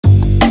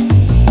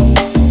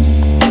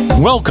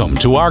Welcome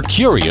to our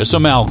Curious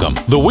Amalgam,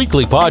 the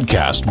weekly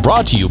podcast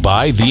brought to you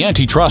by the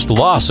Antitrust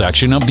Law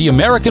section of the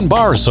American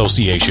Bar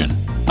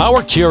Association.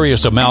 Our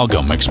Curious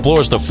Amalgam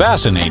explores the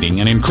fascinating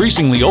and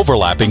increasingly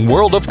overlapping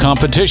world of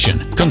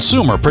competition,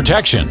 consumer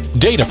protection,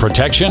 data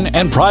protection,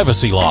 and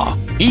privacy law.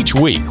 Each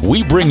week,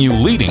 we bring you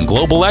leading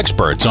global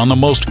experts on the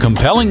most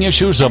compelling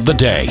issues of the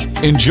day.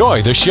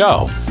 Enjoy the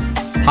show.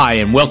 Hi,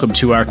 and welcome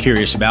to our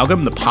Curious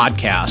Amalgam, the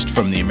podcast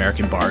from the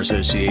American Bar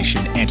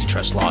Association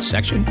Antitrust Law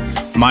section.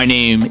 My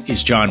name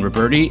is John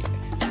Roberti,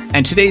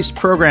 and today's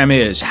program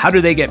is How Do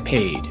They Get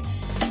Paid?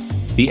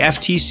 The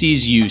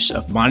FTC's use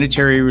of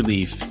monetary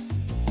relief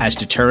as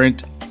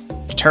deterrence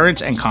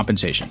and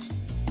compensation.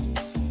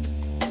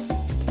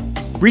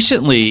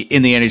 Recently,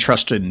 in the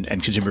antitrust and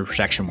consumer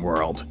protection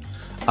world,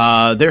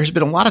 there has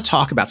been a lot of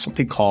talk about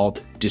something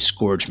called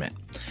disgorgement.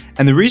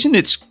 And the reason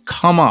it's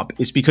come up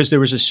is because there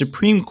was a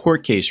Supreme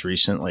Court case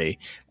recently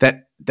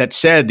that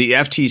said the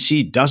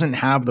FTC doesn't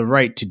have the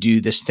right to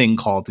do this thing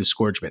called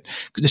disgorgement.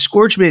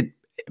 Disgorgement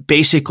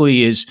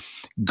basically is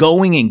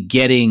going and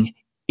getting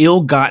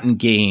ill-gotten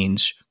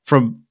gains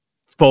from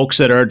folks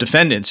that are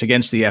defendants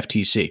against the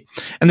FTC.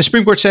 And the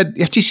Supreme Court said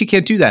the FTC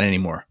can't do that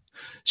anymore.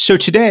 So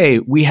today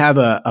we have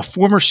a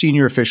former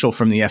senior official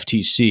from the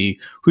FTC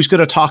who's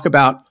going to talk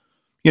about,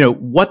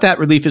 what that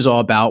relief is all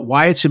about,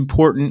 why it's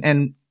important,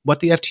 and what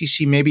the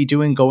FTC may be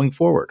doing going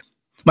forward.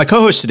 My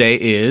co-host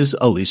today is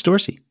Elyse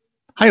Dorsey.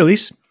 Hi,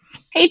 Elyse.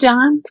 Hey,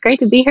 John. It's great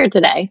to be here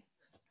today.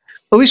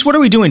 Elyse, what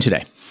are we doing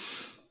today?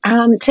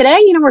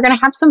 Today, we're going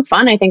to have some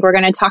fun. I think we're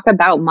going to talk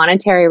about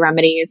monetary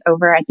remedies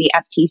over at the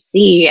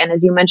FTC. And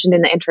as you mentioned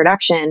in the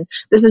introduction,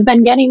 this has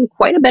been getting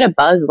quite a bit of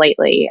buzz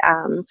lately.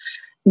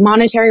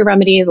 Monetary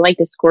remedies like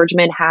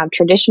disgorgement have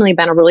traditionally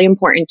been a really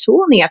important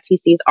tool in the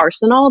FTC's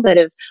arsenal that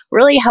have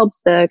really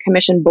helped the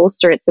commission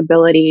bolster its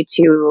ability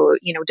to,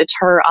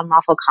 deter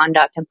unlawful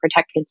conduct and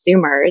protect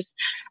consumers.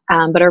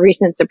 But a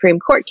recent Supreme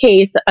Court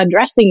case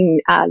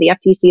addressing the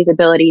FTC's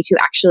ability to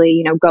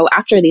actually, go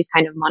after these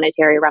kind of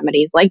monetary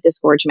remedies like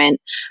disgorgement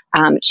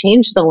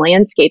changed the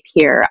landscape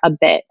here a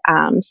bit.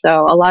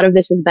 So a lot of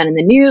this has been in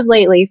the news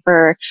lately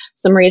for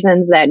some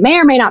reasons that may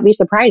or may not be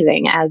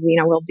surprising, as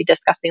we'll be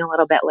discussing a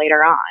little bit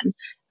later on.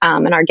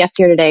 And our guest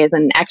here today is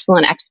an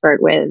excellent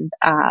expert with,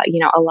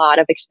 a lot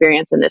of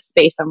experience in this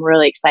space. I'm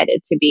really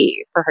excited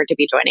for her to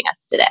be joining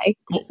us today.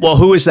 Well,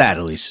 who is that,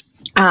 Elyse?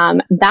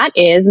 That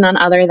is none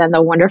other than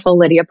the wonderful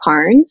Lydia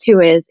Parnes, who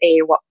is a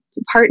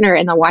partner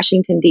in the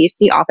Washington,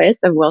 D.C.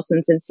 office of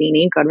Wilson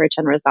Sonsini, Goodrich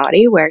and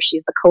Rosati, where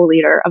she's the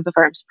co-leader of the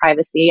firm's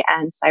privacy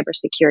and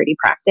cybersecurity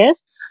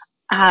practice.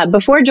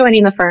 Before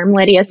joining the firm,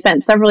 Lydia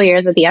spent several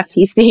years at the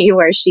FTC,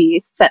 where she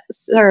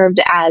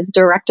served as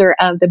director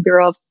of the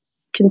Bureau of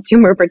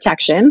Consumer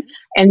Protection.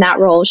 In that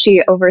role,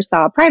 she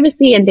oversaw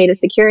privacy and data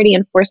security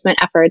enforcement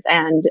efforts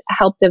and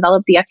helped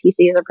develop the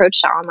FTC's approach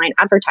to online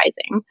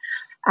advertising.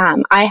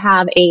 I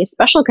have a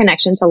special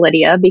connection to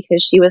Lydia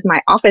because she was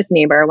my office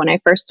neighbor when I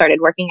first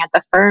started working at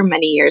the firm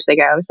many years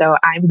ago. So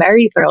I'm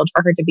very thrilled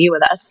for her to be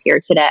with us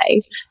here today.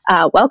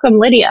 Welcome,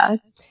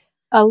 Lydia.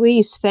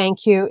 Elyse,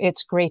 thank you.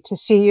 It's great to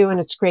see you, and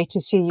it's great to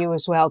see you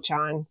as well,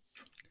 John.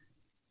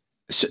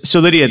 So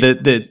Lydia,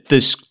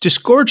 this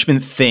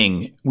disgorgement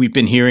thing we've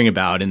been hearing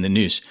about in the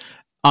news,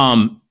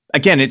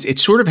 again, it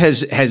sort of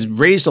has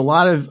raised a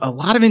lot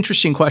of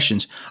interesting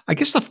questions. I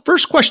guess the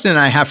first question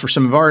I have for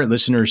some of our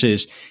listeners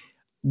is,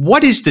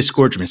 what is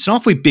disgorgement? It's an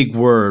awfully big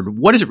word.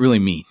 What does it really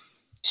mean?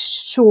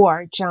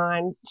 Sure,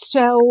 John.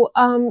 So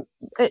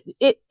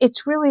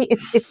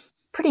it's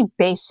pretty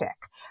basic.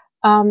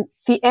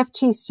 The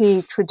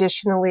FTC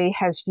traditionally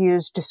has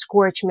used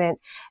disgorgement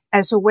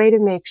as a way to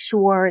make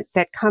sure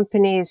that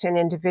companies and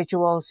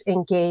individuals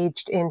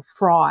engaged in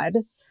fraud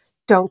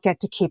don't get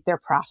to keep their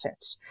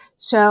profits.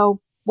 So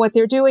what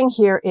they're doing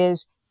here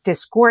is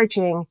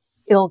disgorging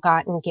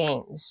ill-gotten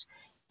gains.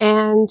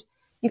 And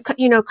you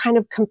kind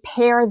of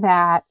compare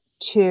that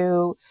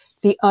to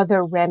the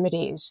other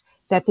remedies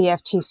that the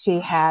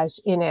FTC has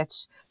in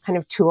its kind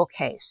of tool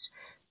case.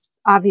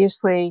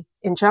 Obviously,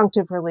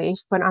 injunctive relief,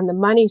 but on the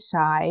money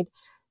side,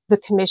 the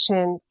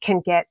commission can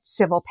get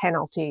civil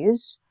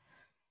penalties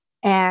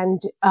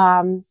and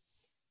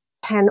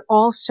can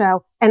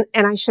also, and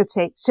I should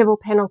say, civil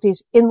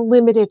penalties in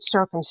limited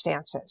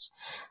circumstances.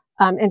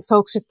 And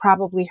folks have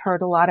probably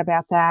heard a lot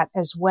about that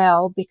as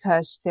well,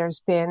 because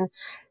there's been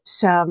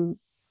some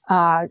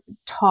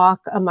talk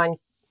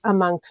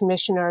among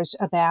commissioners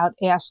about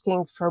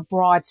asking for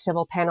broad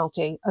civil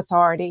penalty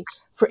authority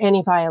for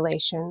any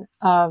violation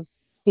of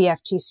the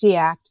FTC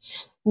Act.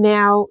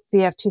 Now, the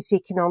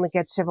FTC can only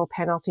get civil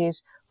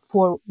penalties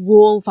for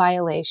rule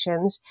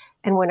violations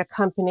and when a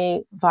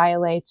company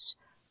violates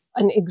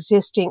an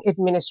existing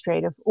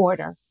administrative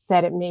order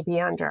that it may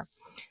be under.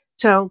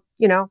 So,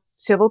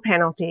 civil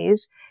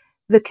penalties.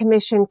 The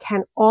commission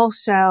can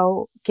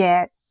also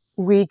get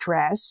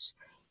redress.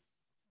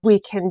 We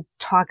can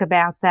talk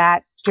about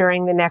that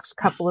during the next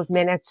couple of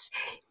minutes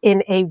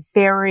in a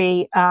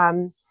very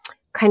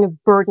kind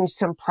of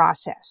burdensome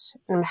process.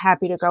 And I'm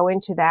happy to go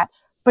into that.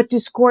 But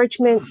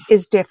disgorgement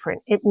is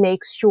different. It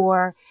makes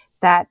sure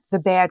that the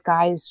bad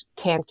guys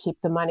can't keep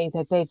the money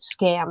that they've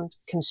scammed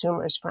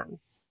consumers from.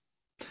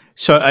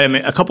 So, I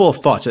mean, a couple of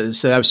thoughts.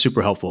 So that was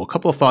super helpful. A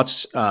couple of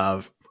thoughts,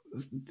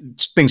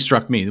 things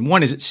struck me.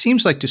 One is, it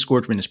seems like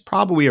disgorgement is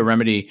probably a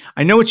remedy.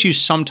 I know it's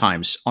used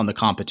sometimes on the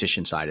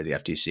competition side of the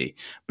FTC,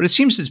 but it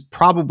seems it's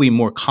probably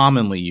more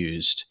commonly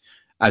used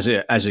as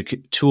a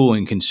tool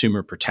in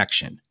consumer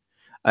protection.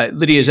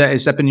 Lydia,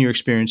 has that been your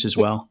experience as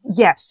well?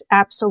 Yes,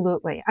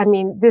 absolutely. I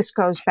mean, this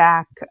goes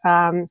back,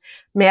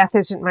 math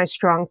isn't my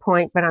strong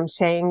point, but I'm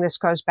saying this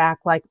goes back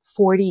like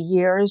 40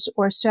 years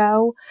or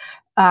so.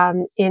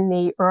 In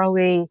the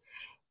early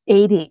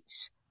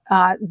 80s,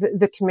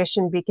 the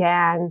commission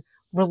began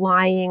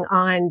relying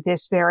on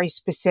this very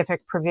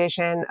specific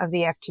provision of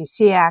the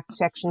FTC Act,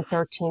 Section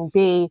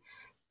 13B,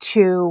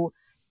 to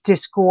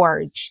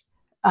disgorge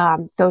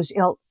those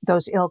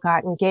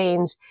ill-gotten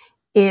gains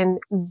in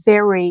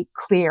very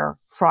clear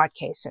fraud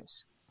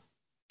cases.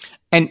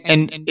 And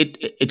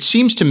it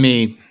seems to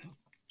me,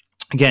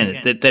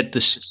 again, that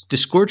this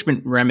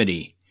disgorgement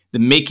remedy, the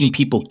making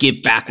people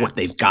give back what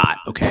they've got,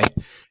 okay,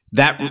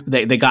 that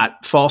they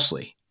got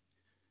falsely,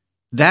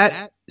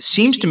 that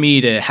seems to me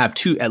to have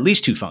at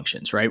least two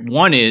functions, right?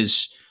 One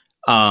is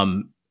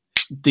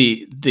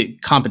the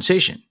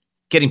compensation,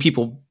 getting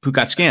people who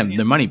got scammed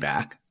their money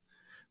back,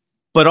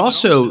 but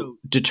also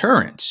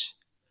deterrence.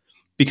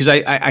 Because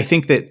I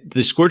think that the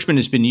disgorgement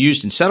has been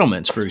used in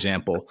settlements, for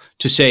example,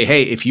 to say,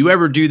 hey, if you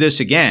ever do this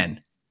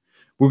again,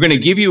 we're going to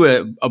give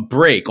you a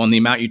break on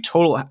the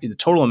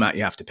total amount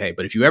you have to pay.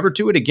 But if you ever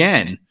do it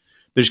again,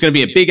 there's going to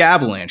be a big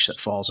avalanche that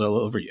falls all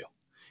over you.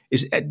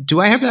 Do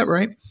I have that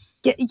right?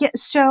 Yeah.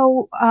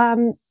 So,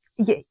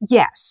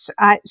 yes,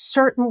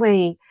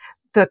 certainly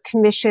the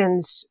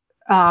commission's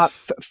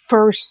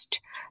first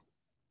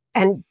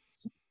and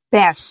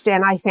best,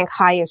 and I think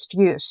highest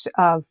use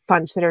of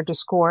funds that are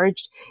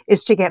disgorged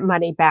is to get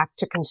money back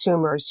to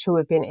consumers who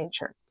have been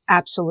injured.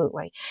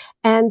 Absolutely.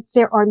 And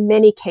there are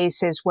many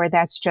cases where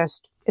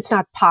it's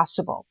not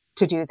possible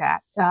to do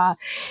that.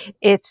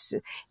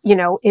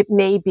 It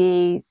may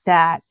be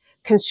that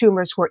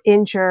consumers were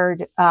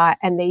injured,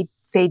 and they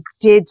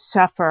did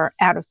suffer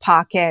out of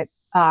pocket,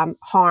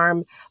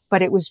 harm,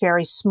 but it was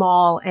very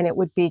small and it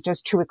would be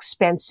just too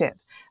expensive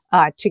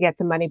to get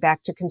the money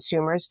back to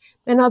consumers,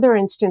 and other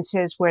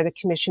instances where the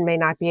commission may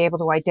not be able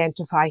to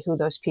identify who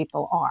those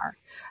people are.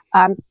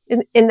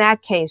 In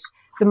that case,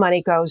 the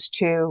money goes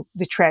to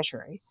the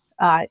Treasury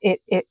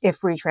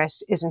if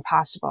redress isn't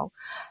possible.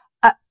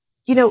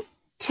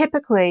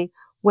 Typically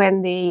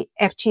when the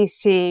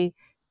FTC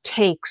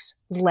takes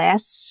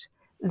less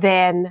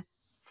than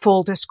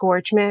full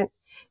disgorgement,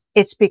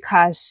 it's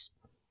because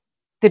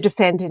the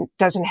defendant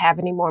doesn't have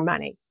any more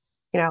money.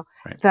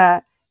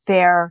 Right.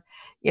 They're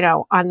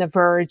on the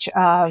verge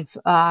of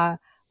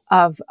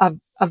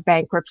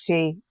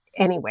bankruptcy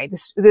anyway.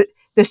 The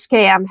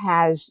scam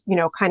has,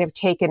 kind of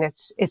taken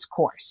its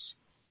course.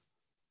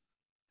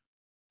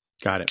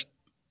 Got it.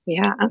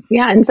 Yeah.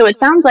 And so it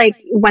sounds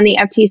like when the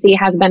FTC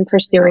has been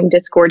pursuing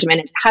disgorgement,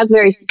 it has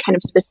very kind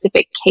of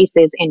specific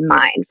cases in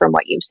mind from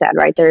what you've said,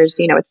 right? There's,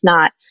 it's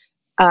not,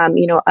 a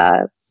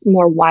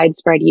more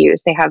widespread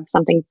use. They have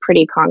something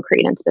pretty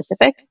concrete and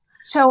specific.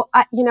 So,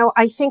 I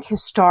think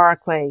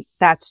historically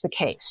that's the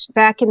case.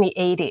 Back in the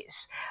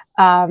 80s,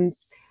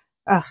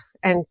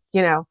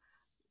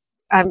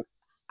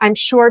 I'm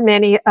sure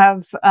many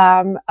of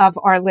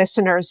our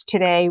listeners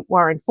today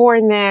weren't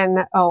born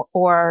then,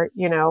 or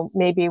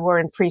maybe were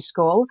in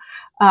preschool.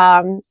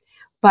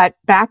 But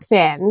back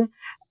then,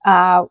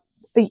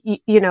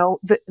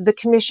 the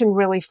commission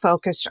really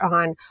focused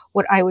on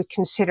what I would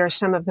consider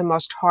some of the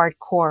most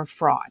hardcore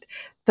fraud.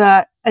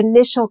 The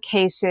initial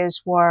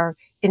cases were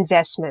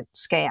investment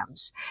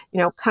scams,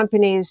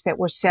 companies that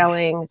were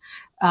selling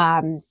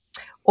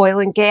oil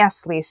and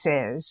gas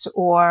leases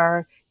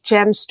or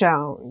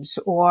gemstones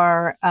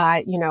or,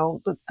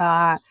 other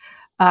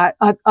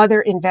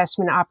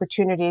investment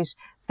opportunities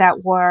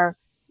that were,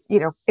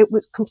 it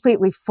was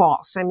completely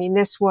false. I mean,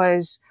 this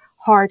was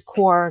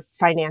hardcore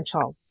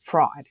financial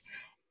fraud.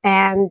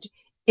 And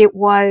it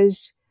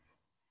was,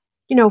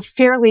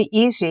 fairly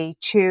easy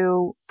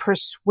to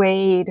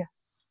persuade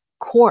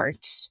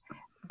courts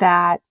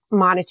that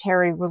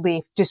monetary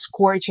relief,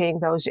 disgorging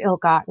those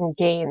ill-gotten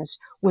gains,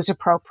 was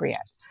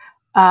appropriate.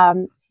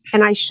 And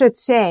I should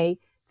say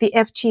the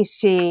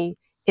FTC,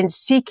 in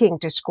seeking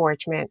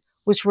disgorgement,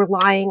 was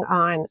relying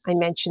on, I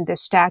mentioned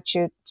this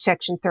statute,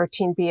 Section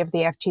 13B of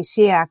the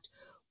FTC Act,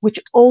 which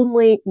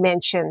only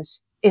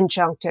mentions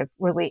injunctive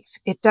relief.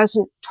 It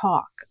doesn't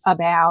talk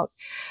about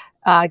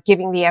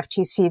giving the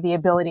FTC the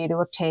ability to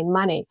obtain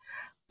money.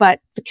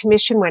 But the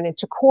commission went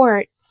into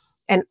court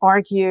and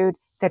argued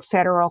that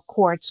federal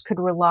courts could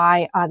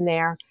rely on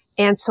their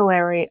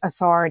ancillary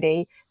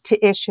authority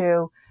to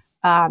issue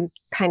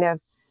kind of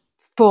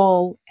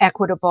full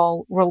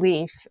equitable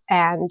relief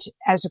and,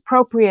 as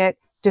appropriate,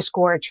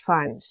 disgorge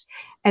funds.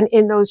 And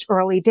in those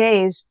early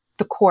days,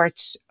 the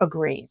courts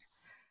agreed.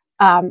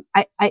 One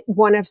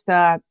of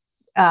the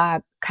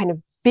kind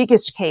of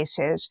biggest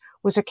cases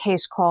was a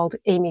case called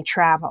Amy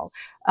Travel.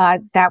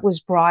 That was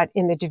brought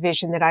in the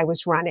division that I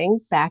was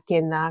running back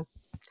in the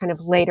kind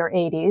of later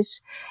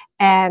 80s.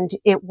 And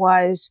it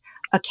was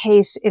a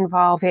case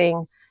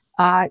involving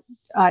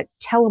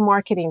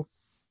telemarketing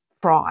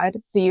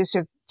fraud, the use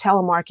of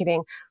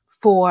telemarketing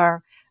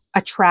for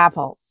a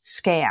travel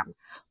scam.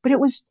 But it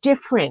was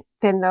different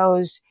than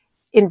those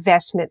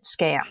investment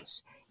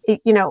scams.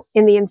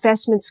 In the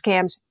investment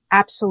scams,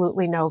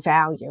 absolutely no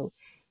value.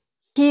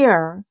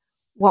 Here,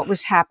 what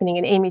was happening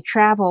in Amy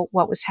Travel,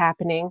 what was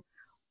happening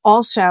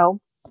also,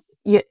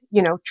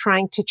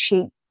 trying to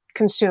cheat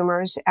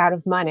consumers out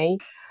of money.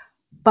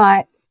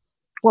 But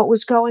what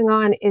was going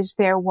on is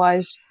there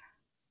was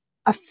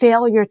a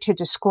failure to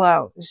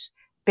disclose,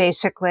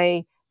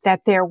 basically,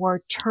 that there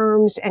were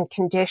terms and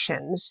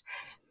conditions.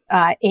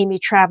 Amy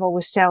Travel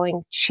was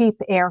selling cheap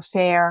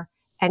airfare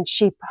and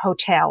cheap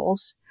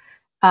hotels,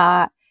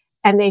 and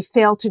they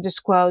failed to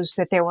disclose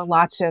that there were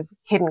lots of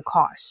hidden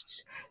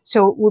costs.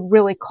 So it would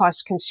really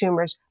cost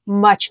consumers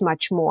much,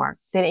 much more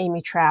than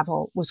Amy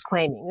Travel was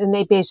claiming. And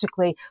they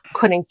basically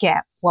couldn't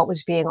get what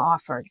was being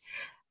offered.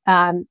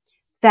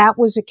 That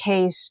was a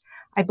case,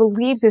 I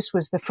believe this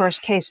was the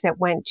first case that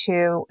went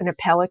to an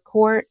appellate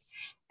court,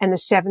 and the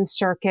Seventh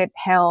Circuit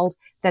held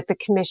that the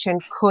commission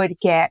could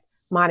get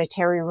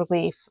monetary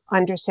relief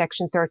under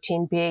Section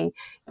 13B,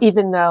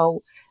 even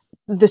though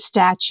the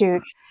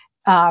statute,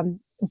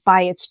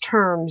 by its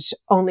terms,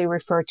 only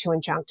referred to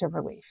injunctive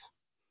relief.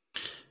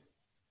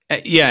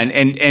 Yeah,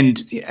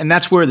 and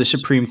that's where the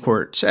Supreme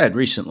Court said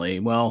recently,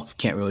 well,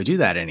 can't really do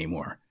that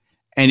anymore.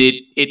 And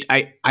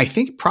I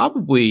think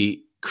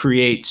probably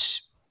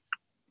creates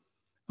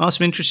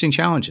some interesting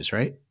challenges,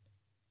 right?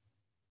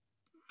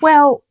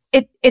 Well,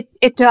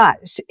 it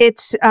does.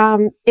 It's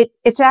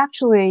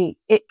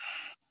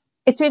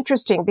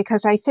interesting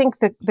because I think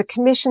that the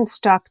commission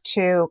stuck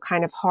to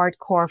kind of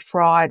hardcore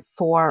fraud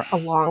for a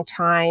long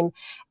time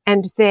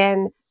and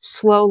then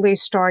slowly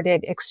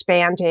started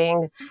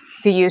expanding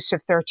the use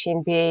of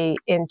 13B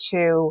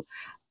into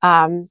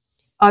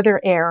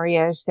other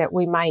areas that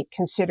we might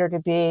consider to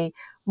be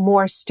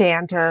more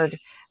standard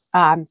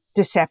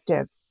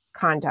deceptive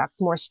conduct,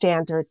 more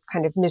standard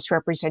kind of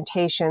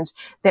misrepresentations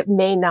that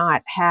may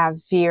not have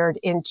veered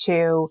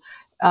into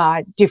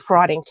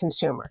defrauding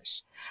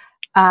consumers.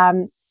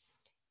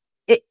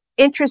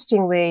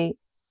 Interestingly,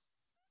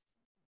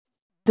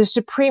 the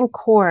Supreme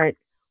Court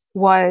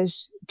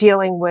was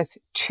dealing with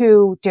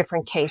two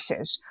different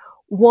cases.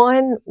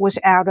 One was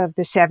out of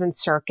the Seventh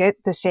Circuit,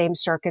 the same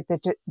circuit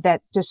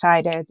that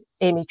decided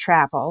Amy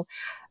Travel,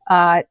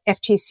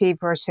 FTC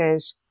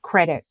versus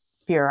Credit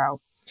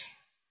Bureau.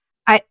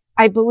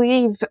 I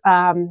believe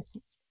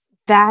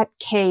that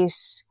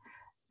case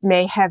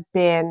may have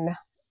been,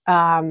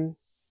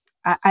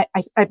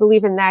 I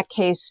believe in that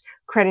case,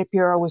 Credit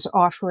Bureau was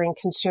offering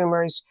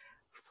consumers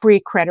free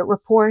credit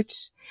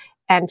reports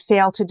and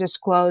failed to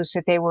disclose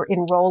that they were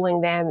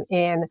enrolling them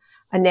in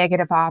a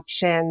negative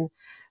option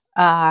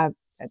kind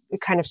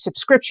of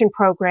subscription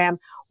program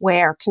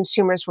where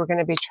consumers were going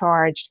to be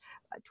charged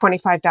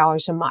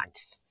 $25 a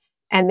month.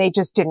 And they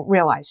just didn't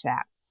realize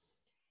that.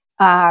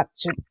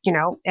 So,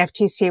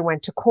 FTC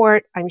went to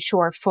court, I'm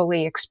sure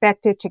fully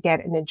expected to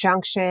get an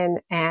injunction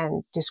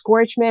and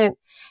disgorgement.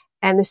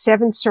 And the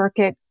Seventh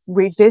Circuit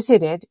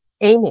revisited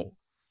Amy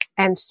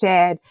and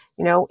said,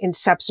 in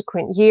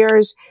subsequent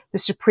years, the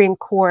Supreme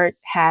Court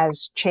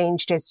has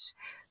changed its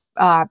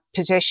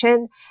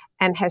position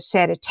and has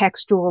said a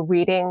textual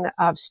reading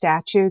of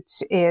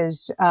statutes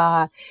is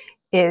kind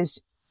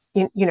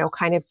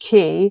of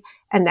key.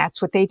 And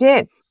that's what they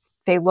did.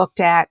 They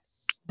looked at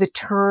the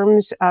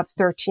terms of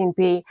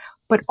 13B,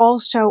 but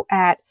also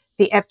at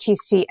the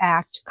FTC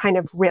Act kind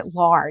of writ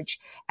large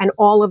and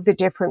all of the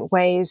different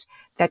ways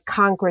that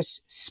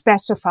Congress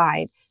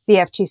specified the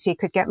FTC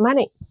could get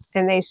money.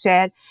 And they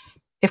said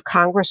if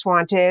Congress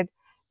wanted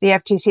the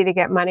FTC to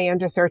get money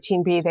under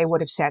 13B, they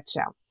would have said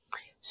so.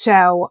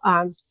 So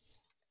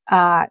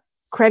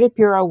Credit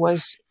Bureau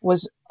was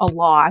a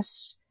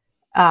loss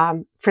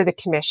for the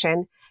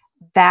commission.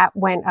 That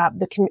went up.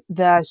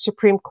 The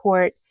Supreme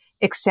Court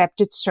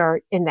accepted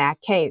cert in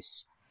that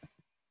case.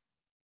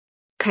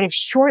 Kind of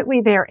shortly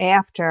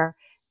thereafter,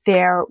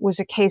 there was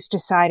a case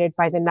decided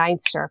by the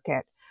Ninth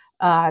Circuit,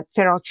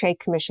 Federal Trade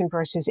Commission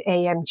versus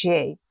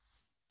AMG.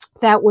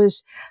 That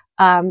was,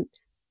 kind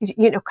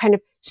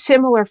of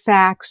similar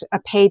facts, a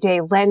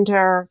payday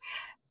lender,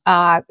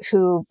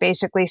 who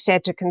basically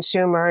said to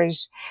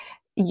consumers,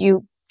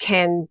 you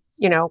can,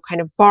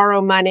 kind of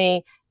borrow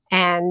money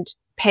and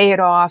pay it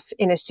off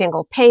in a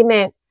single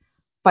payment,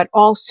 but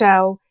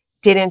also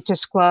didn't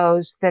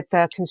disclose that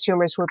the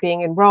consumers were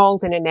being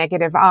enrolled in a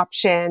negative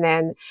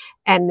option.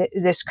 And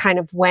this kind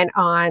of went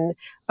on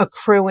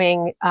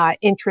accruing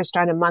interest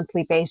on a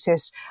monthly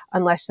basis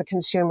unless the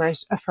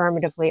consumers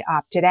affirmatively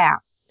opted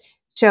out.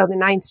 So the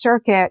Ninth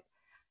Circuit,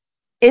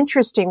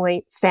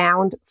 interestingly,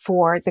 found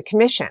for the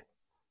commission.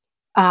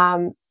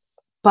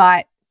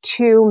 But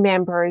two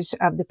members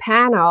of the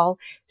panel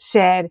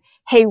said,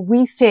 hey,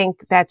 we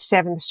think that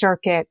Seventh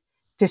Circuit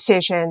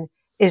decision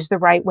is the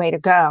right way to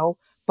go,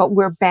 but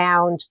we're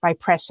bound by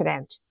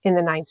precedent in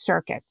the Ninth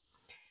Circuit.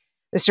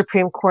 The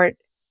Supreme Court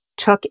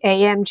took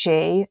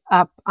AMG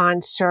up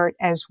on cert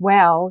as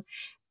well,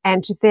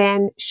 and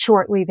then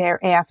shortly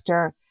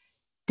thereafter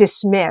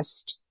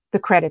dismissed the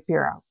credit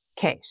bureau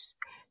case.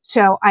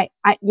 So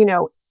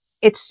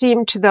it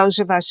seemed to those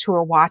of us who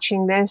were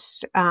watching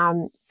this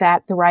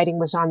that the writing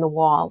was on the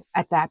wall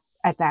at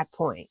that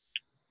point.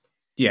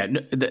 Yeah,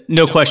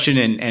 no question.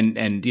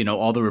 And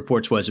all the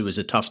reports was it was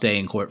a tough day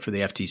in court for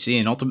the FTC.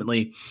 And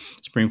ultimately,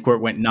 Supreme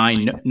Court went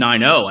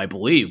 9-0, I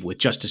believe, with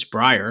Justice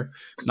Breyer,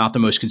 not the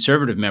most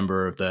conservative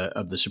member of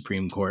the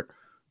Supreme Court,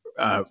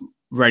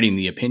 writing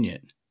the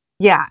opinion.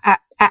 Yeah,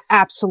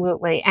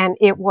 absolutely. And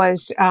it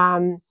was,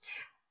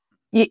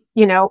 it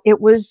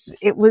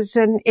was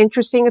an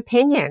interesting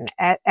opinion,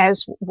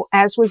 as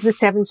was the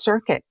Seventh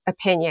Circuit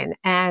opinion.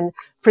 And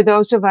for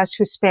those of us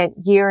who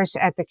spent years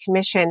at the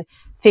commission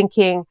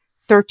thinking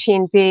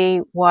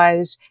 13B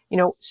was,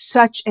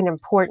 such an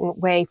important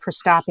way for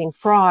stopping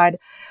fraud,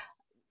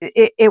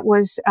 it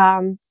was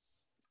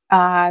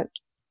a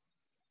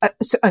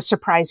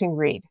surprising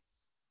read.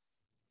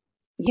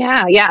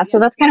 Yeah. So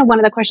that's kind of one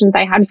of the questions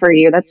I had for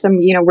you. That's some,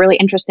 really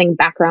interesting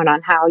background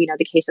on how,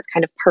 the case has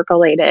kind of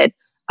percolated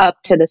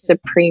up to the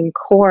Supreme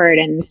Court.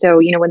 And so,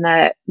 when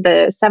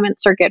the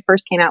Seventh Circuit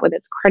first came out with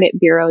its credit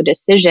bureau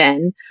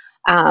decision,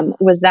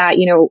 was that,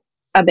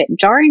 a bit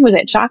jarring? Was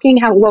it shocking?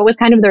 What was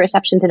kind of the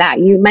reception to that?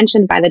 You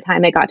mentioned by the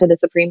time it got to the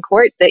Supreme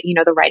Court that,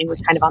 the writing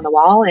was kind of on the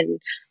wall, and,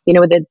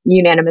 with the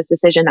unanimous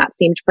decision that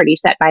seemed pretty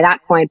set by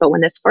that point. But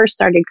when this first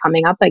started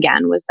coming up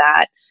again, was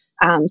that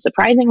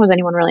surprising? Was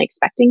anyone really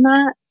expecting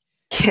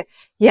that?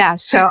 Yeah.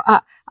 So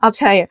I'll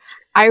tell you,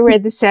 I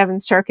read the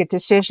Seventh Circuit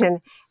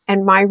decision,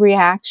 and my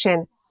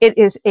reaction, it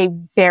is a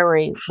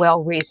very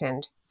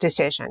well-reasoned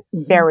decision,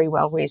 very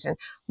well-reasoned.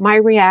 My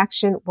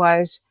reaction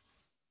was,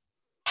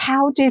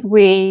 how did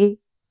we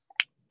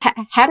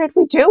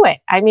do it?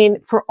 I mean,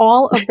 for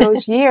all of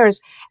those years,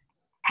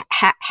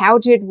 how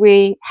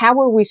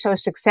were we so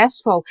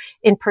successful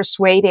in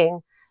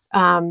persuading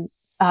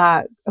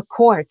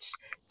courts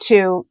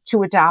to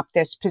adopt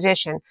this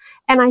position?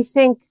 And I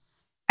think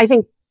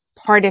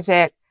part of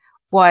it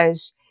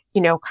was,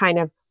 kind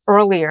of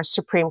earlier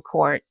Supreme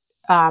Court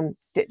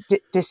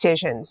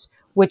decisions,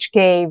 which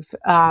gave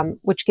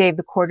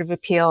the Court of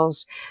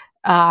Appeals,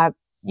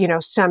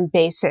 some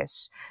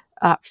basis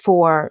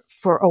for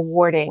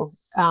awarding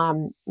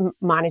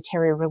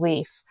monetary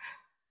relief.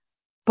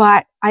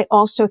 But I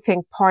also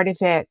think part of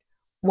it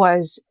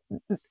was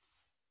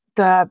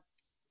the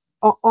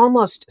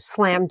almost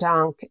slam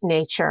dunk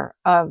nature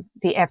of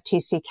the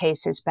FTC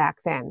cases back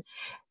then.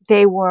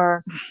 They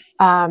were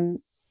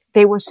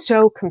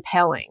so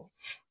compelling,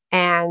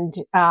 and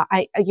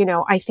I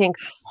think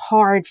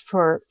hard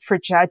for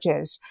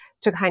judges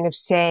to kind of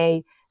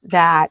say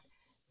that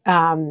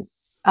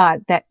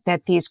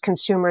that these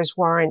consumers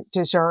weren't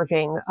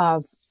deserving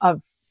of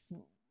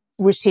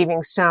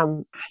receiving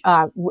some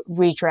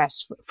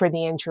redress for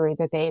the injury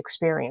that they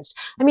experienced.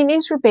 I mean,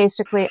 these were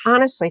basically,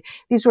 honestly,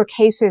 these were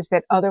cases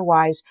that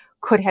otherwise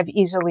could have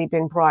easily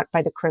been brought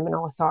by the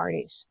criminal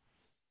authorities.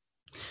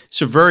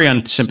 So very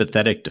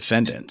unsympathetic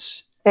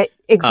defendants.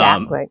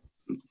 Exactly.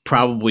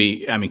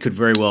 probably, I mean, could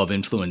very well have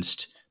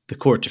influenced the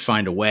court to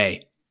find a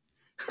way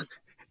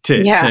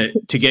to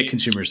get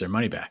consumers their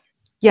money back.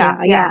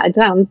 Yeah. It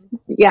sounds,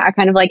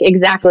 kind of like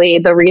exactly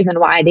the reason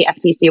why the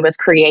FTC was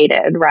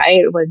created,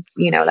 right? It was,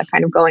 that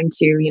kind of going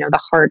to, the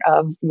heart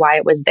of why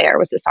it was there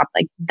was to stop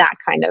like that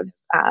kind of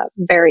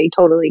very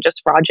totally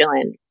just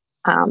fraudulent,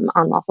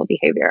 unlawful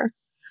behavior.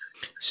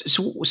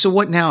 So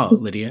what now,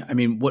 Lydia? I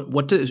mean,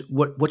 what does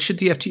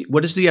the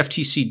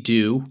FTC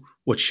do?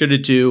 What should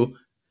it do?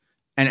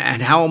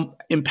 And how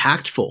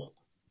impactful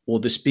will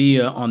this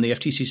be on the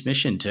FTC's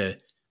mission to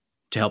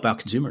help out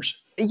consumers?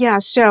 Yeah.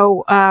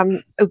 So,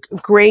 a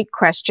great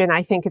question.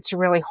 I think it's a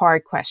really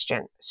hard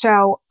question.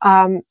 So,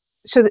 I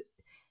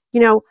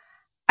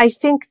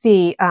think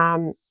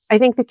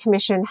the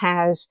commission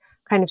has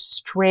kind of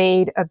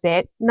strayed a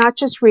bit, not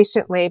just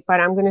recently,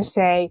 but I'm going to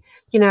say,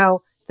 the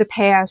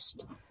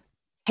past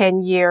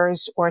 10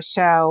 years or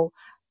so,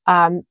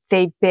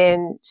 they've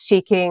been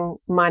seeking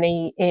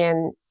money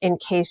in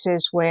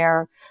cases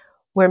where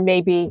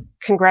maybe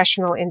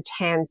congressional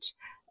intent,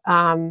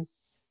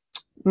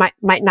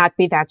 might not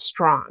be that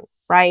strong,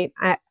 right?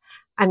 I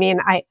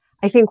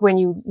think when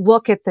you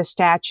look at the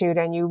statute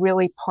and you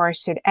really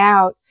parse it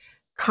out,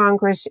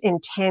 Congress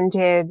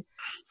intended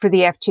for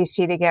the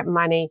FTC to get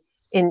money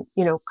in,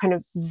 kind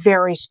of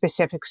very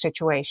specific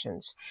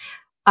situations.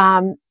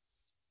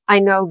 I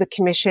know the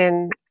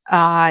commission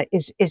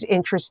is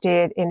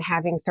interested in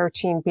having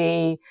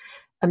 13B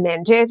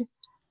amended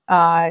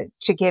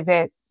to give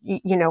it,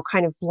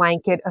 kind of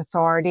blanket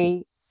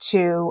authority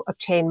to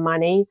obtain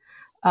money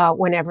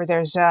whenever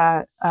there's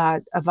a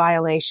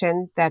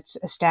violation that's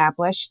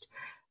established.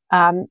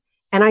 And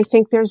I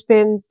think there's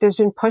been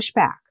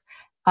pushback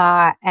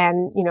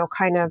and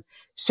kind of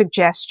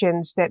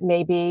suggestions that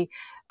maybe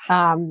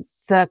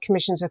the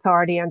commission's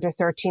authority under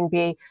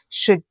 13B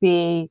should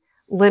be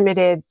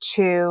limited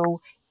to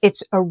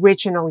its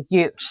original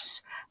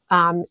use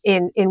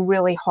in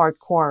really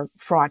hardcore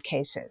fraud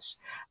cases.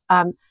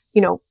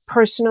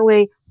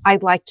 Personally,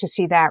 I'd like to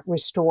see that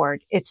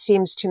restored. It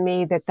seems to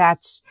me that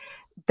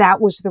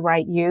that was the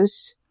right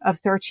use of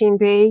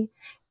 13B,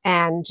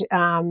 and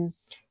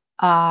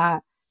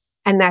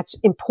that's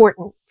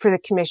important for the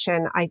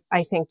commission,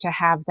 I think, to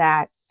have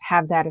that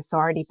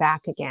authority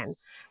back again.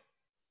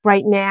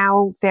 Right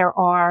now, there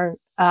are,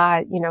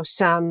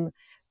 some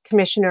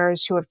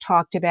commissioners who have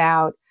talked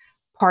about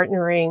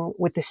partnering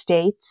with the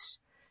states,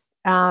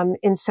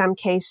 in some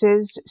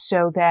cases,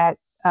 so that,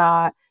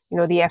 the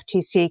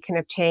FTC can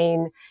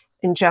obtain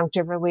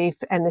injunctive relief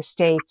and the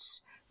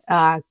states,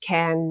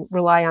 can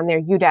rely on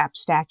their UDAP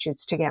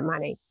statutes to get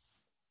money.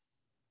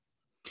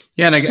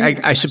 Yeah,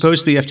 and I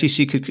suppose the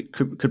FTC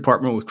could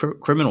partner with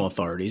criminal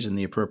authorities in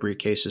the appropriate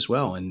case as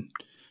well, and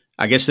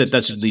I guess that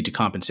doesn't lead to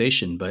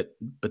compensation, but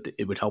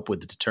it would help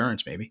with the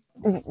deterrence, maybe.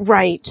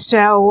 Right.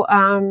 So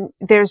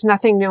there's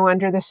nothing new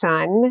under the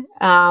sun,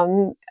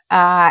 and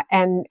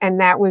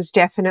that was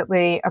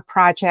definitely a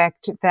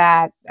project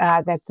that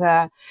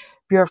the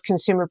Bureau of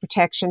Consumer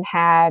Protection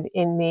had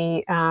in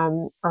the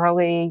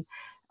early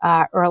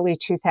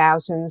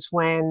 2000s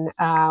when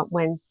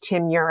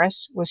Tim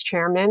Uris was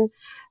chairman.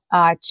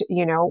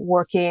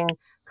 Working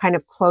kind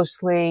of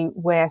closely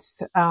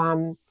with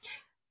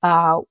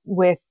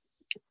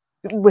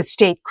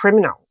state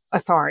criminal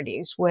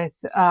authorities,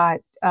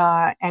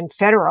 and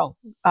federal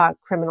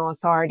criminal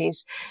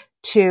authorities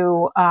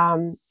to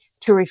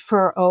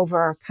refer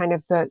over kind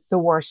of the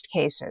worst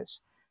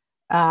cases.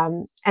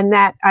 And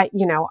that I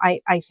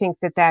think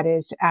that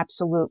is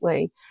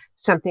absolutely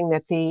something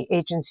that the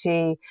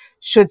agency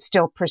should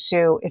still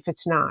pursue if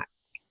it's not.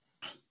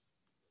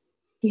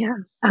 Yeah.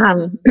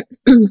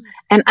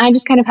 And I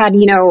just kind of had,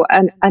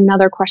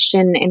 another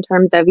question in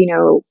terms of,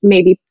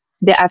 maybe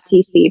the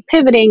FTC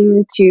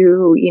pivoting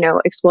to,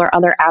 explore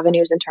other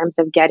avenues in terms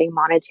of getting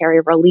monetary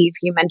relief.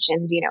 You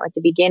mentioned, at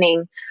the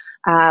beginning,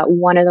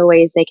 one of the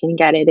ways they can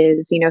get it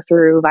is,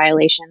 through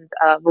violations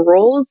of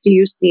rules. Do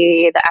you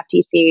see the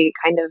FTC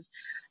kind of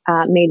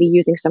maybe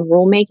using some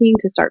rulemaking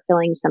to start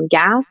filling some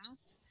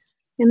gaps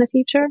in the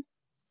future?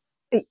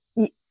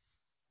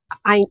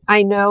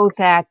 I know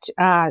that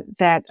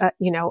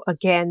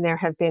again, there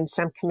have been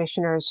some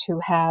commissioners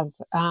who have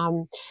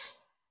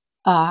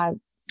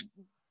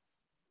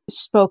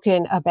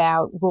spoken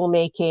about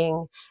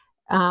rulemaking,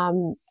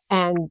 and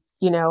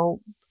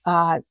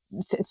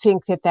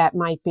think that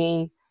might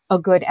be a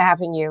good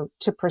avenue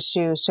to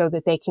pursue so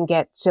that they can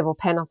get civil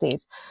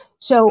penalties.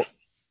 So,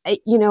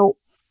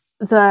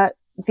 the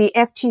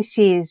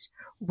FTC's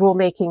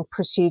rulemaking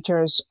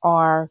procedures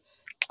are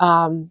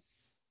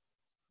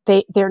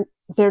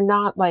they're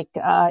not like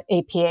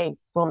APA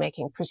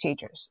rulemaking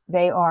procedures.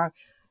 They are,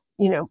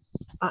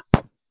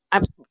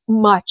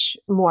 much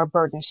more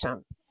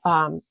burdensome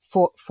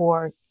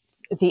for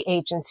the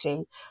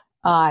agency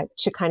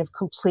to kind of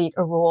complete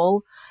a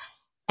rule.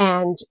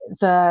 And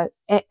the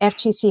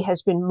FTC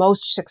has been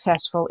most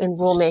successful in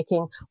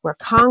rulemaking where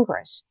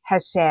Congress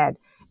has said,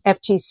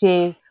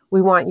 FTC,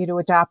 we want you to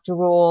adopt a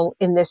rule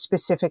in this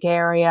specific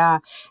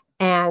area,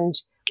 and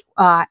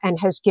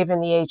has given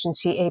the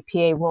agency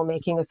APA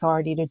rulemaking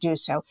authority to do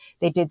so.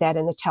 They did that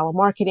in the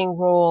telemarketing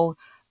rule,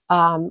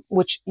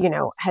 which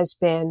has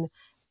been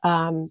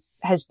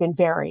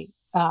very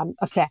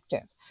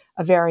effective,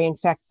 a very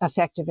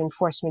effective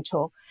enforcement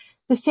tool.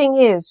 The thing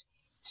is,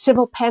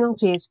 civil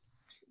penalties,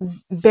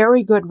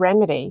 very good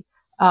remedy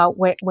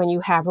when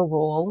you have a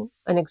rule,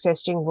 an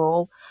existing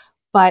rule,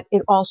 but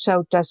it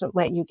also doesn't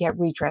let you get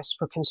redress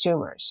for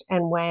consumers.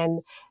 And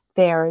when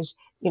there's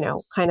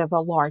kind of a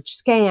large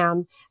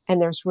scam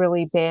and there's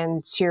really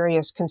been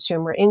serious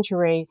consumer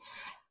injury,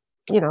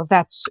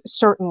 that's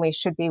certainly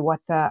should be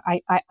what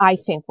I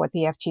think what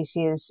the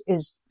FTC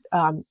is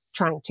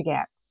trying to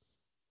get.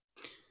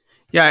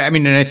 Yeah, I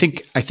mean, and I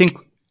think,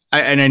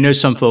 and I know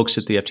some folks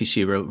at the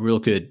FTC are real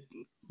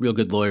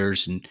good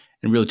lawyers and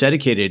real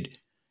dedicated.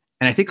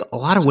 And I think a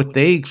lot of what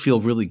they feel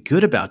really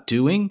good about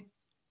doing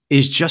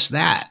is just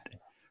that,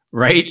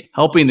 right?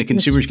 Helping the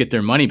consumers get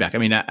their money back. I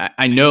mean,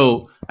 I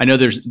know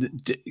there's,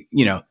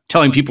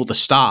 telling people to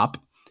stop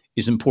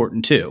is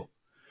important too,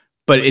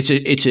 but it's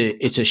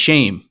a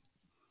shame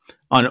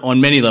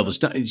on many levels,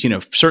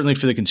 certainly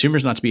for the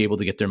consumers not to be able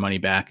to get their money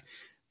back,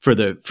 for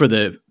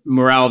the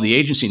morale of the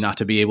agency not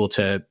to be able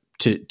to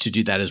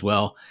do that as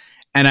well.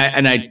 And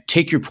I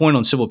take your point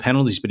on civil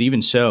penalties, but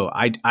even so,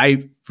 I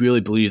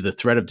really believe the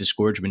threat of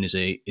disgorgement is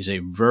a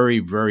very,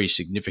 very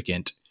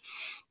significant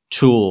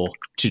tool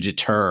to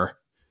deter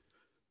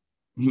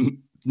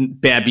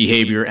bad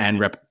behavior and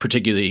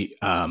particularly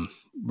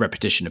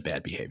repetition of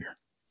bad behavior.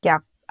 Yeah,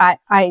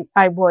 I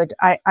would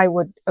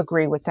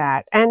agree with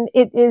that. And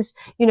it is,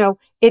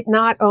 it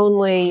not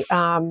only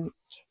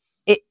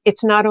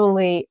it's not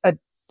only a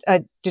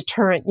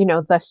deterrent,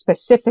 the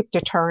specific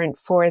deterrent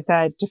for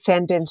the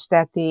defendants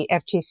that the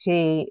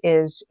FTC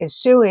is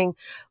suing,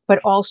 but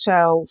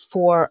also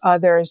for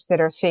others that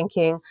are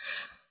thinking,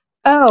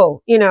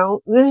 oh,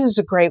 this is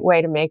a great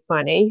way to make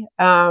money.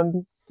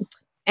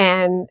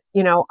 and,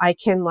 I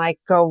can like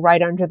go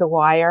right under the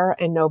wire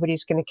and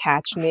nobody's going to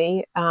catch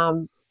me.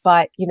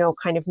 But,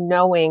 kind of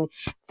knowing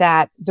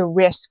that the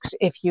risks,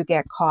 if you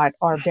get caught,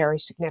 are very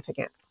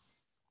significant.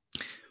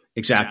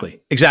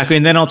 Exactly.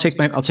 And then I'll take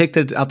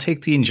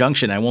the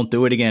injunction. I won't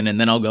do it again.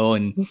 And then I'll go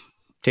and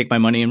take my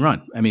money and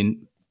run. I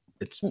mean,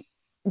 it's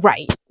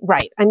right.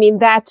 I mean,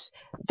 that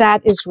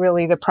is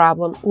really the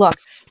problem. Look,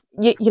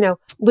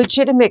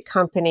 legitimate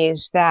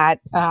companies that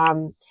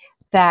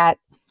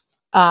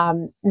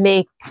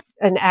make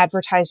an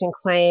advertising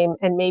claim,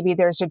 and maybe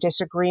there's a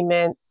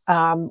disagreement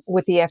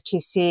with the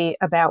FTC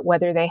about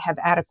whether they have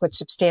adequate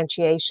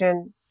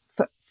substantiation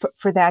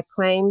for that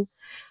claim.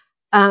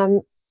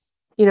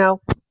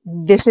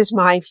 This is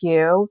my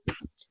view.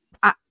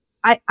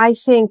 I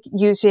think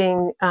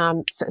using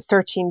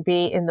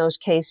 13B in those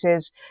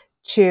cases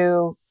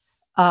to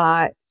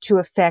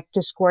affect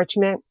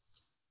disgorgement,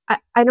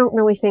 I don't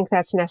really think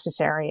that's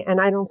necessary,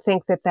 and I don't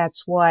think that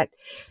that's what.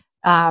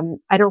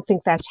 I don't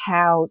think that's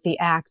how the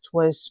act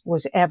was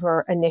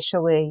ever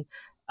initially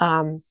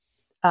kind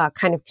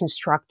of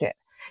constructed.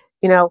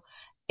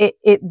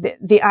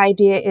 The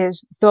idea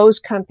is those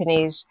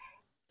companies,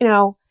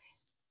 there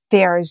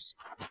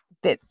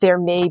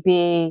may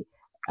be,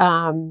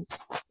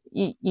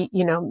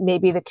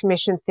 maybe the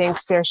commission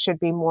thinks there should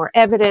be more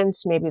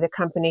evidence. Maybe the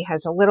company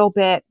has a little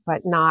bit,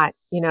 but not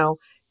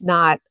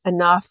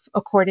enough,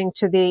 according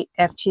to the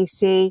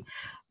FTC.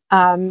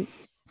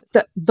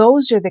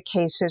 Those are the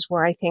cases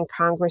where I think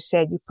Congress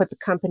said you put the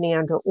company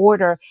under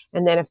order,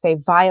 and then if they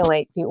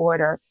violate the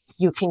order,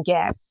 you can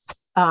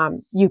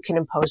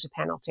impose a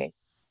penalty.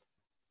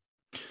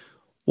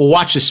 Well,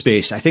 watch this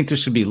space. I think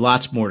there's going to be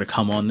lots more to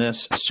come on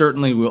this.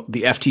 Certainly,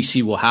 the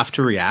FTC will have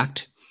to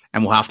react,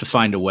 and we'll have to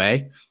find a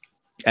way.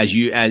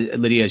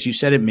 Lydia, as you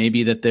said, it may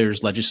be that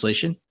there's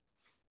legislation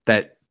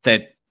that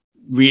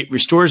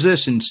restores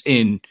this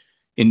in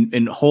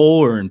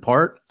whole or in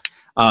part.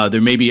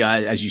 There may be,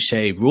 as you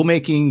say,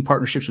 rulemaking,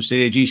 partnerships with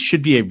state AGs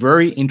should be a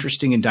very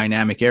interesting and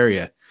dynamic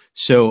area.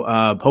 So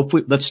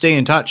hopefully, let's stay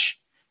in touch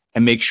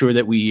and make sure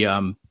that we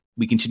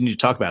continue to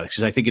talk about it,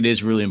 because I think it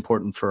is really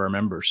important for our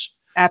members.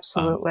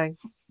 Absolutely.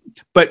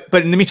 But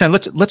in the meantime,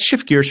 let's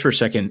shift gears for a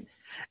second,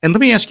 and let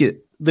me ask you,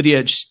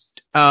 Lydia. Just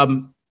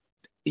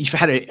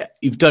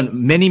you've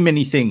done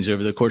many things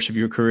over the course of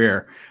your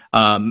career.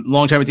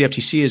 Long time at the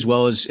FTC as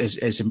well as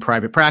in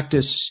private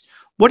practice.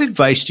 What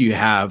advice do you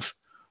have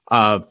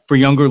for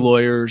younger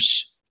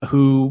lawyers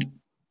who,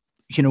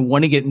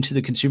 want to get into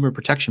the consumer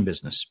protection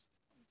business?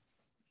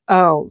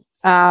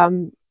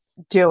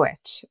 Do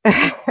it.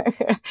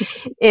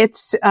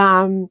 It's,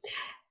 I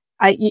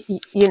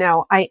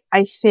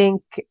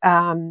think,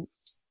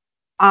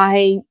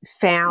 I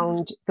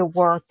found the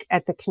work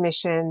at the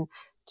commission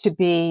to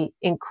be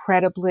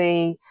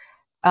incredibly,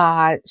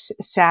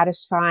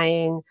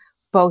 satisfying,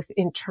 both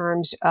in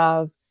terms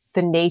of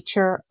the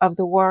nature of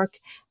the work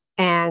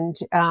and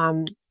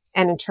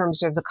in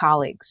terms of the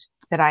colleagues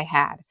that I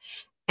had.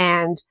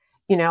 And,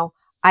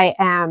 I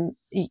am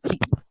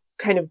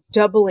kind of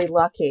doubly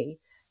lucky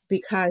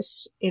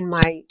because in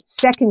my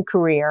second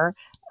career,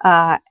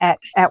 at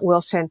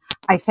Wilson,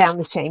 I found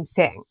the same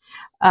thing,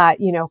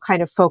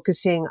 kind of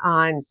focusing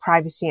on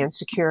privacy and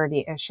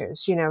security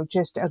issues,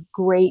 just a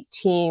great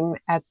team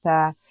at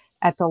the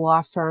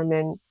law firm.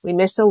 And we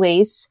miss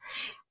Elyse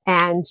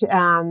and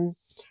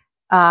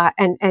kind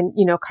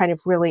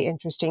of really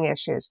interesting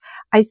issues.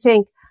 I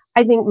think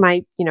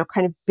my,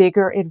 kind of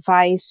bigger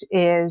advice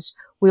is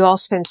we all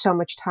spend so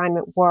much time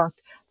at work.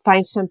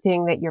 Find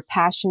something that you're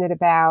passionate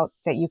about,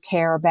 that you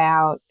care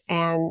about,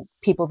 and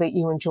people that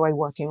you enjoy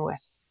working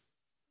with.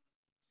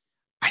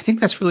 I think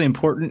that's really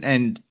important.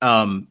 And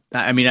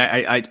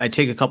I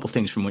take a couple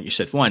things from what you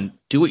said. One,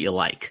 do what you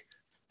like.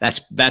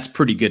 That's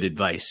pretty good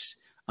advice.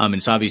 And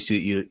it's obvious that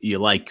you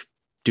like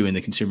doing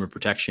the consumer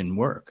protection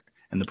work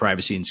and the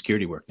privacy and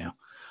security work now.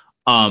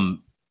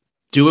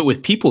 Do it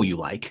with people you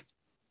like,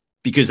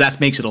 because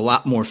that makes it a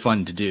lot more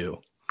fun to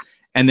do.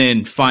 And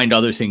then find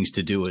other things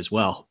to do as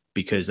well,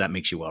 because that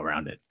makes you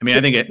well-rounded. I mean,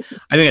 I think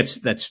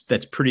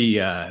that's pretty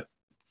solid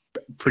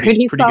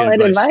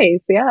good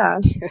advice. Yeah.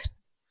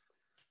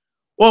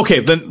 Well, okay,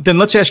 then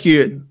let's ask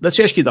you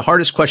the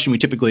hardest question we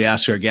typically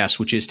ask our guests,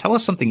 which is, tell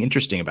us something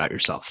interesting about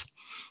yourself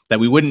that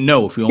we wouldn't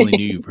know if we only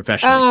knew you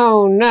professionally.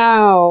 Oh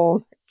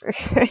no,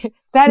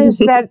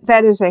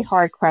 that is a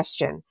hard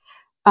question.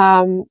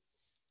 I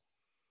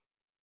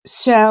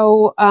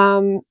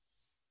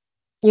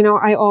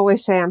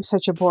always say I'm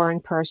such a boring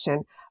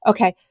person.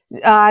 Okay.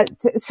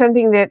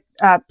 Something that,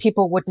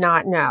 people would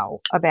not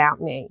know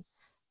about me.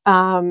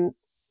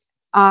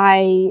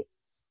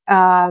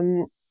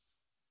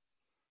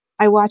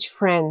 I watch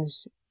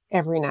Friends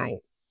every night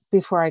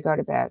before I go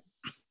to bed.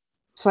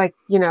 It's like,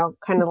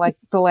 kind of like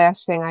the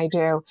last thing I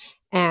do.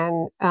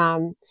 And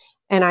I'm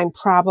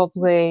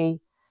probably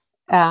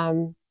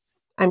one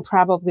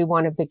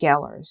of the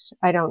Gellers.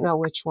 I don't know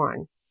which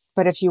one,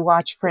 but if you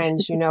watch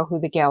Friends, you know who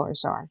the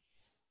Gellers are.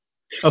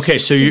 Okay,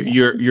 so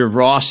you're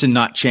Ross and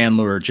not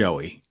Chandler or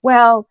Joey.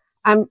 Well,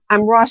 I'm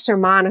Ross or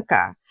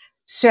Monica.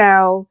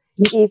 So,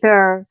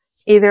 either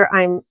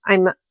I'm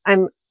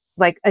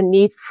like a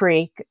neat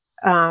freak,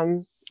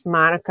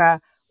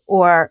 Monica,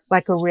 or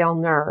like a real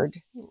nerd,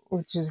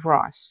 which is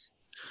Ross.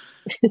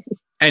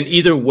 And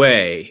either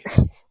way,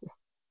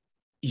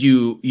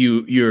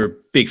 you're a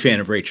big fan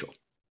of Rachel.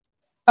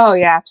 Oh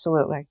yeah,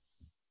 absolutely.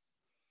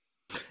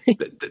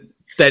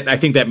 That I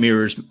think that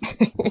mirrors,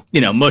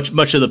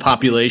 much of the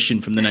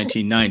population from the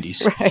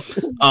 1990s.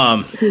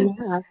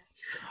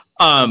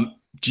 Right.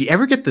 Do you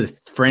ever get the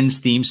Friends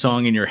theme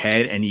song in your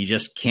head and you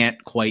just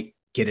can't quite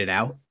get it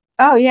out?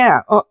 Oh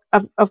yeah,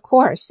 of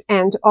course.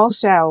 And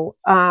also,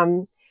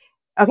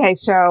 okay,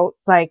 so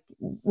like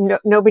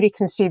nobody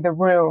can see the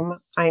room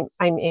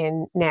I'm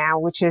in now,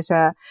 which is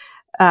a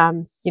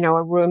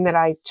room that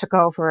I took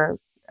over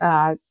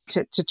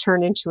to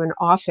turn into an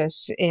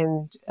office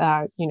in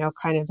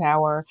kind of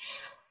our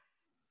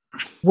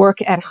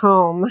work at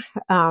home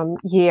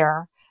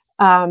year.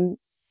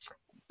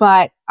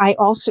 But I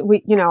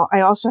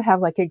also have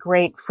like a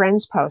great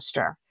Friends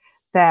poster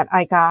that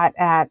I got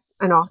at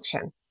an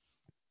auction.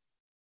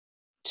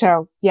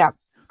 So yeah,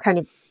 kind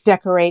of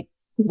decorate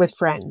with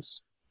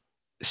Friends.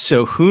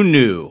 So who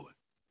knew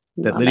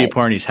that Lydia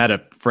Parnes had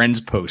a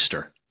Friends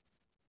poster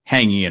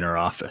hanging in her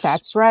office?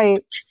 That's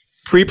right.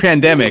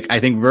 Pre-pandemic, I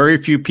think very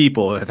few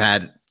people have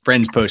had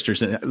Friends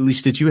posters. At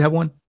least, did you have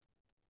one?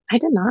 I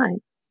did not.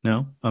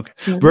 No? Okay.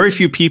 Mm-hmm. Very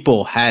few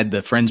people had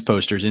the Friends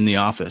posters in the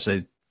office.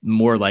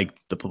 More like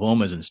the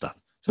diplomas and stuff.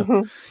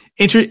 So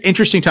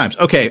interesting times.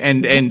 Okay.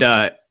 And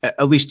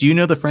Elyse, do you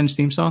know the Friends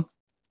theme song?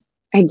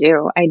 I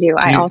do.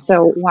 I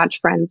also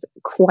watch Friends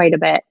quite a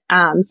bit.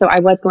 So I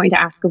was going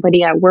to ask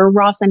Lydia, were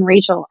Ross and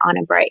Rachel on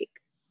a break?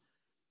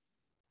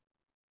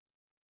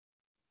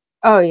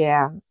 Oh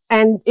yeah.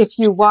 And if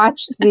you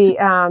watched the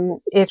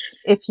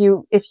if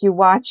you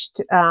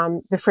watched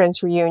the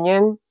Friends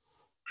reunion,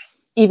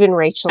 even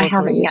Rachel agreed. I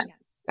haven't yet.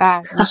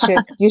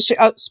 You should.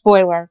 Oh,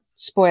 spoiler.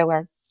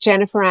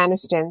 Jennifer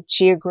Aniston,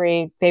 she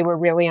agreed they were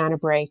really on a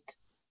break.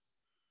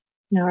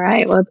 All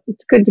right. Well,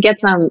 it's good to get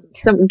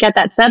get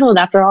that settled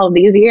after all of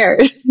these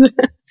years.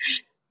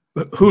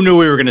 Who knew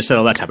we were going to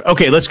settle that topic?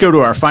 Okay, let's go to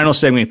our final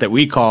segment that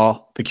we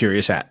call The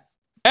Curious Hat.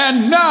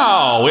 And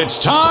now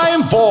it's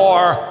time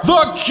for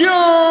The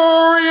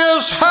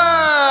Curious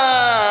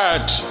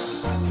Hat.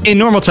 In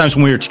normal times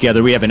when we were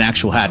together, we have an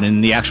actual hat, and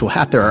in the actual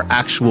hat, there are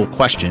actual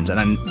questions.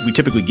 And we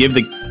typically give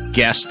the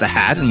guest the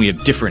hat, and we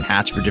have different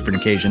hats for different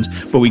occasions.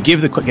 But we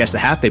give the guest the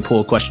hat, they pull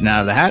a question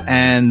out of the hat,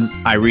 and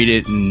I read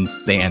it, and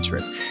they answer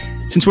it.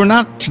 Since we're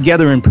not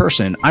together in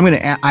person, I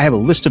have a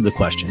list of the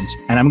questions,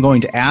 and I'm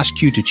going to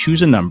ask you to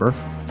choose a number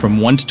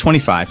from 1 to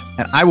 25,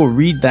 and I will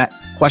read that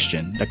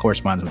question that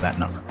corresponds with that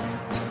number.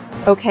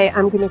 Okay,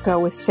 I'm going to go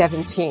with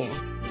 17.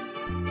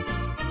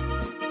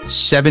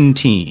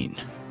 17.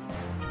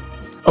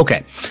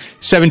 Okay,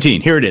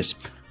 17. Here it is.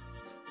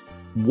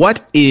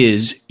 What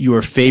is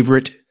your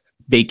favorite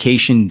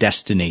vacation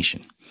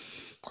destination?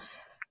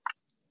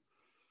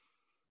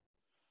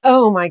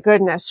 Oh my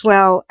goodness.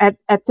 Well, at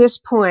this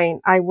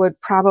point, I would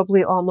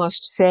probably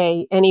almost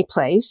say any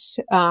place,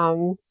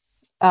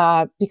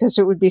 because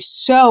it would be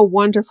so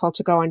wonderful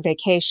to go on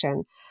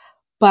vacation.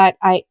 But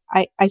I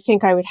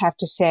think I would have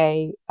to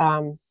say,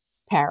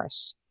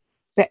 Paris.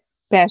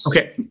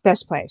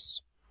 Best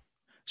place.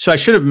 So I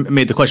should have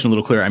made the question a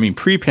little clearer. I mean,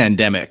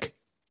 pre-pandemic,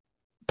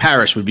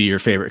 Paris would be your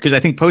favorite, because I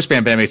think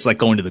post-pandemic, it's like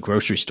going to the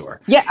grocery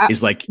store. Yeah,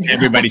 is like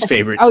everybody's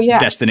favorite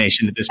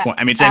destination at this point.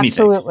 I mean, it's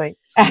anything.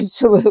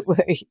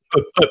 Absolutely.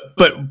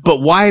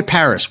 But why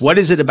Paris? What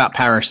is it about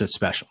Paris that's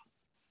special?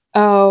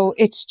 Oh,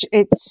 it's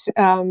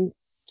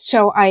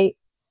so I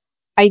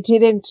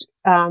didn't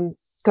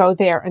go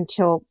there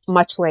until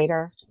much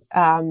later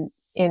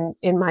in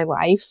my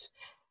life,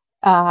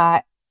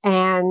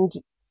 and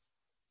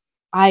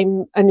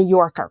I'm a New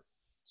Yorker,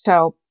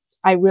 so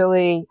I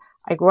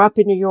grew up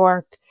in New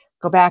York,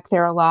 go back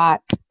there a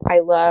lot. I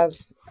love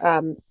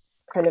kind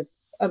of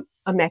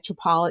a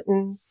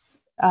metropolitan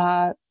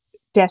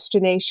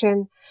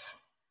destination.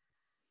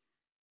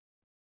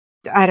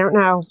 I don't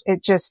know.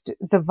 It just,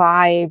 the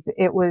vibe,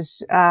 it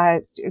was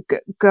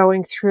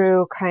going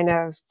through kind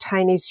of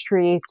tiny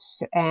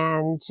streets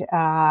and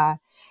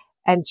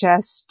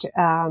just,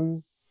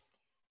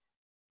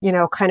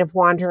 kind of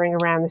wandering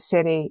around the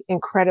city,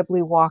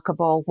 incredibly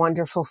walkable,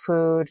 wonderful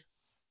food.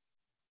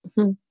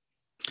 Mm-hmm.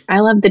 I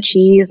love the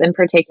cheese in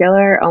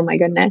particular. Oh my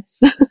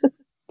goodness.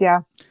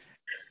 Yeah.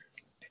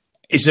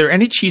 Is there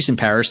any cheese in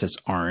Paris that's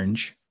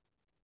orange?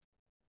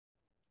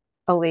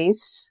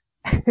 Elyse?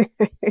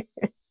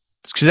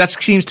 Because that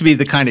seems to be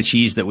the kind of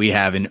cheese that we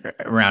have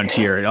around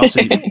here. It also,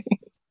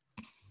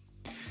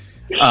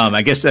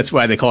 I guess that's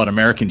why they call it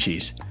American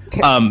cheese.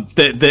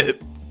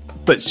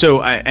 But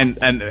so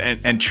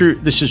and true.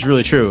 This is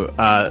really true.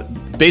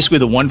 Basically,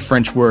 the one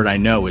French word I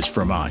know is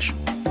fromage.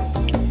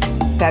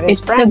 That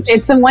is French.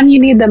 It's the one you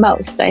need the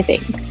most, I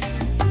think.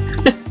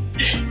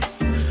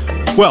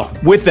 Well,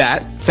 with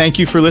that, thank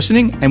you for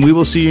listening, and we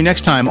will see you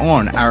next time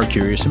on Our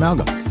Curious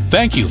Amalgam.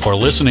 Thank you for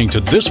listening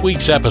to this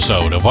week's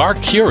episode of Our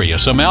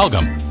Curious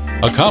Amalgam.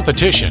 a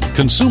competition,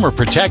 consumer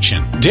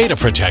protection, data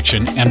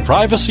protection, and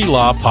privacy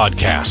law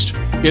podcast.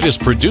 It is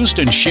produced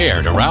and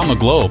shared around the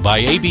globe by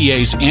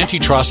ABA's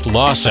Antitrust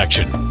Law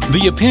Section.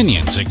 The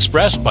opinions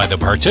expressed by the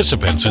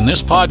participants in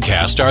this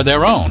podcast are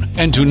their own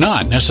and do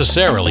not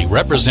necessarily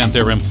represent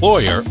their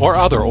employer or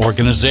other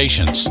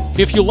organizations.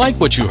 If you like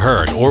what you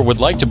heard or would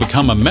like to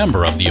become a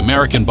member of the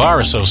American Bar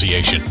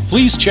Association,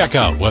 please check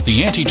out what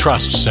the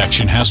Antitrust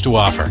section has to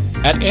offer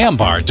at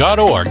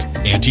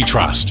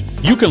ambar.org/antitrust.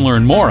 You can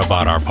learn more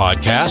about our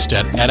podcast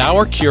at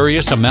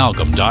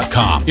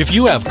ourcuriousamalgam.com. If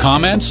you have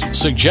comments,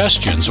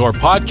 suggestions, or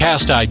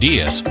podcast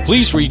ideas,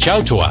 please reach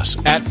out to us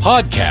at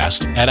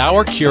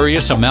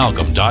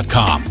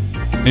podcast@ourcuriousamalgam.com.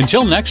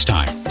 Until next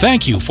time,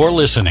 thank you for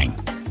listening.